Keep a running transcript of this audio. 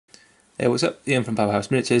Hey, what's up? Ian from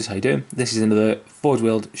Powerhouse Miniatures. How you doing? This is another Forge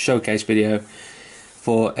World showcase video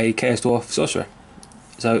for a Chaos Dwarf sorcerer.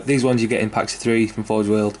 So these ones you get in packs of 3 from Forge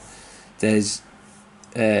World. There's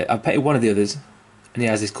I've painted one of the others, and he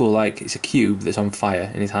has this cool, like, it's a cube that's on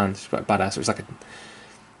fire in his hand. It's quite badass. So it's like it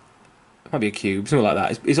might be a cube, something like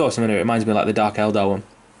that. It's awesome anyway. It reminds me of like the Dark Eldar one.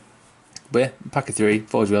 But yeah, pack of 3,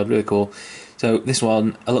 Forge World, really cool. So this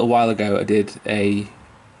one, a little while ago, I did a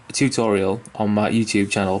tutorial on my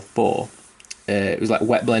YouTube channel for it was like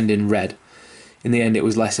wet blending red. In the end, it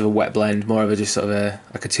was less of a wet blend, more of a just sort of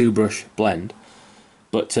like a 2-brush blend.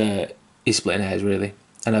 But he's splitting hairs really.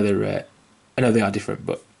 I know they are different,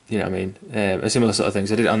 but you know what I mean. A similar sort of thing.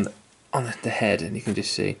 So I did it on the head, and you can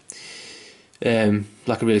just see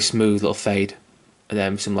like a really smooth little fade, and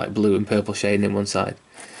then some like blue and purple shading in one side.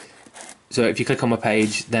 So if you click on my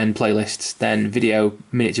page, then playlists, then video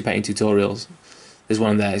miniature painting tutorials, there's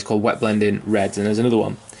one there. It's called Wet Blending Reds, and there's another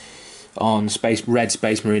one on red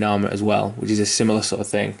Space Marine armor as well, which is a similar sort of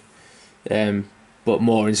thing, but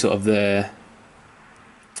more in sort of I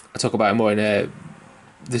talk about it more in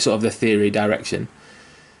the sort of the theory direction,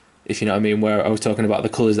 if you know what I mean. Where I was talking about the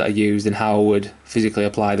colours that I used and how I would physically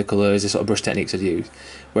apply the colours, the sort of brush techniques I'd use.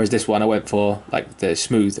 Whereas this one, I went for like the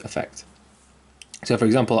smooth effect. So, for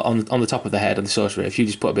example, on the top of the head of the sorcerer, if you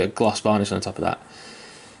just put a bit of gloss varnish on the top of that,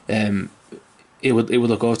 it would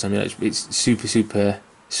look awesome. You know, it's super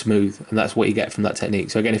smooth, and that's what you get from that technique.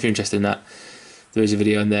 So again, if you're interested in that, there is a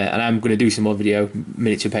video in there, and I'm going to do some more video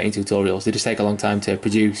miniature painting tutorials. They just take a long time to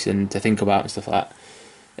produce and to think about and stuff like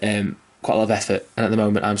that. Quite a lot of effort, and at the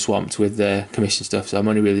moment I'm swamped with the commission stuff, so I'm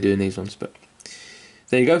only really doing these ones. But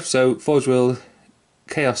there you go. So Forge World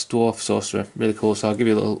Chaos Dwarf Sorcerer, really cool. So I'll give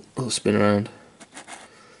you a little spin around.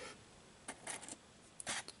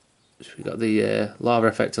 So we've got the lava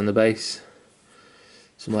effect on the base,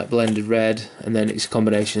 some like blended red, and then it's a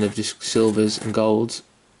combination of just silvers and golds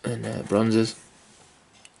and bronzes.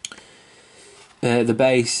 The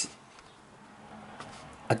base,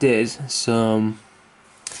 I did some,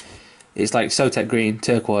 it's like Sotek green,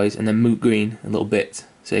 turquoise, and then moot green a little bit,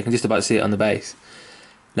 so you can just about see it on the base.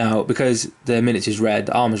 Now, because the miniature's red,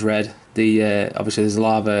 the armour's red, obviously there's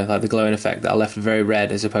lava, like the glowing effect that I left very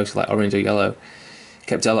red as opposed to like orange or yellow,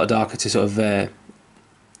 kept it a lot darker to sort of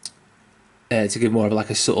to give more of like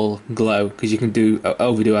a subtle glow, because you can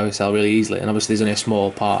overdo OSL really easily, and obviously there's only a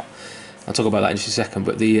small part. I'll talk about that in just a second.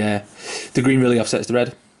 But the green really offsets the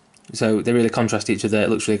red, so they really contrast each other. It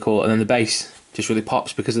looks really cool, and then the base just really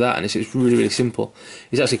pops because of that, and it's really simple.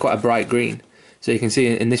 It's actually quite a bright green, so you can see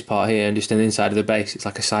in this part here and just in the inside of the base, it's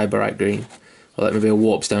like a cyberite green, or like maybe a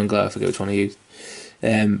warpstone glow. I forget which one I used.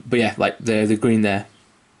 But yeah, like the green there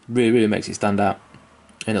really makes it stand out,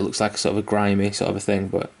 and it looks like a sort of a grimy sort of a thing.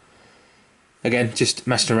 But again, just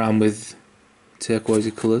messing around with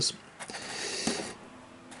turquoisey colours.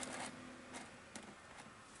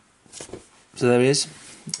 So there he is.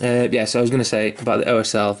 Yeah, so I was going to say about the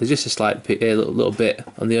OSL, there's just a slight little bit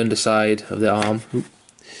on the underside of the arm,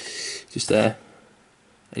 just there,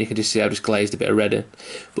 and you can just see I've just glazed a bit of red in.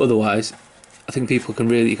 But otherwise, I think you can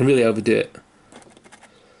really overdo it.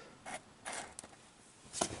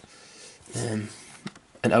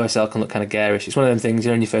 And OSL can look kind of garish. It's one of them things, you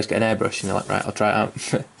know, when you first get an airbrush and you're like, right, I'll try it out.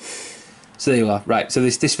 So there you are. Right, so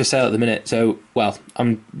this for sale at the minute. So, well,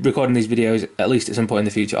 I'm recording these videos at least at some point in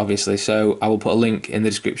the future, obviously, so I will put a link in the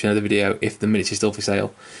description of the video if the miniature's still for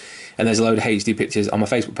sale. And there's a load of HD pictures on my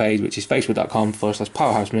Facebook page, which is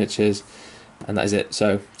facebook.com/Powerhouse Miniatures, and that is it.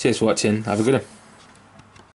 So cheers for watching, have a good one.